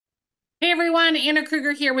Hey everyone, Anna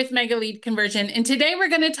Krueger here with Mega Lead Conversion. And today we're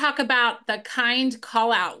going to talk about the kind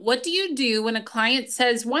call out. What do you do when a client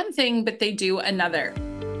says one thing, but they do another?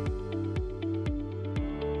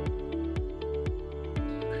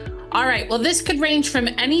 All right, well, this could range from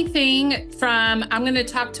anything from I'm going to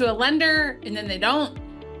talk to a lender and then they don't,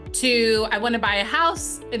 to I want to buy a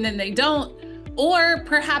house and then they don't, or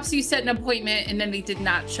perhaps you set an appointment and then they did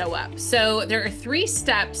not show up. So there are 3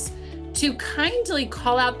 steps to kindly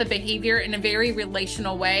call out the behavior in a very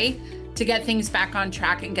relational way to get things back on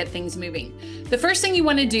track and get things moving. The first thing you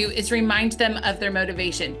want to do is remind them of their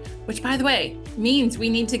motivation, which, by the way, means we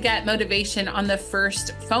need to get motivation on the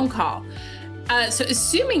first phone call. So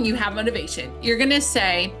assuming you have motivation, you're going to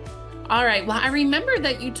say, all right, well, I remember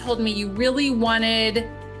that you told me you really wanted,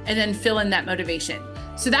 and then fill in that motivation.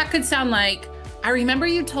 So that could sound like, I remember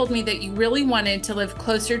you told me that you really wanted to live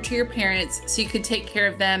closer to your parents so you could take care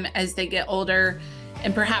of them as they get older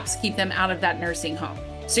and perhaps keep them out of that nursing home.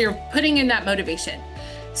 So you're putting in that motivation.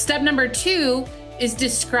 Step number 2 is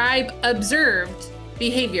describe observed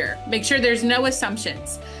behavior. Make sure there's no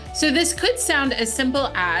assumptions. So this could sound as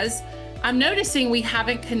simple as, I'm noticing we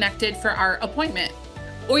haven't connected for our appointment.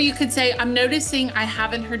 Or you could say, I'm noticing I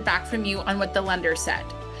haven't heard back from you on what the lender said.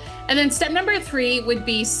 And then step number 3 would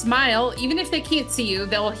be smile. Even if they can't see you,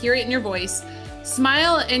 they'll hear it in your voice.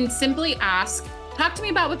 Smile and simply ask, talk to me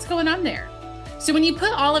about what's going on there. So when you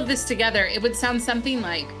put all of this together, it would sound something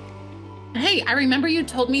like, hey, I remember you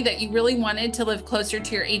told me that you really wanted to live closer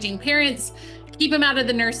to your aging parents, keep them out of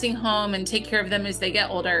the nursing home and take care of them as they get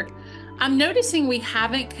older. I'm noticing we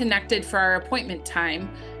haven't connected for our appointment time.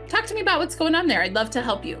 Talk to me about what's going on there. I'd love to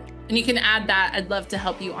help you. And you can add that I'd love to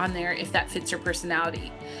help you on there if that fits your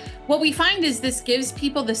personality. What we find is this gives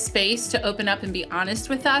people the space to open up and be honest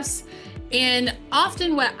with us. And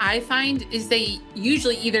often what I find is they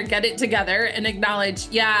usually either get it together and acknowledge,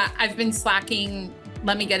 yeah, I've been slacking,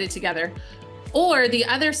 let me get it together. Or the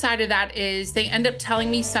other side of that is they end up telling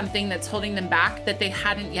me something that's holding them back that they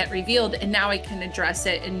hadn't yet revealed, and now I can address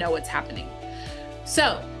it and know what's happening.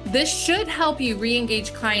 So this should help you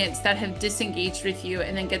re-engage clients that have disengaged with you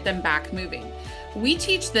and then get them back moving. We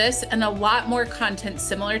teach this and a lot more content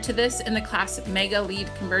similar to this in the class Mega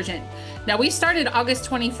Lead Conversion. Now we started August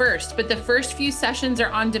 21st, but the first few sessions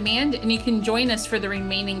are on demand and you can join us for the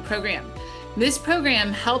remaining program. This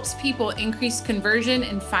program helps people increase conversion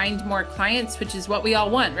and find more clients, which is what we all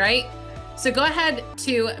want, right? So go ahead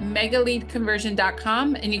to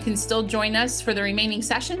megaleadconversion.com and you can still join us for the remaining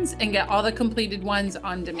sessions and get all the completed ones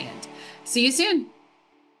on demand. See you soon.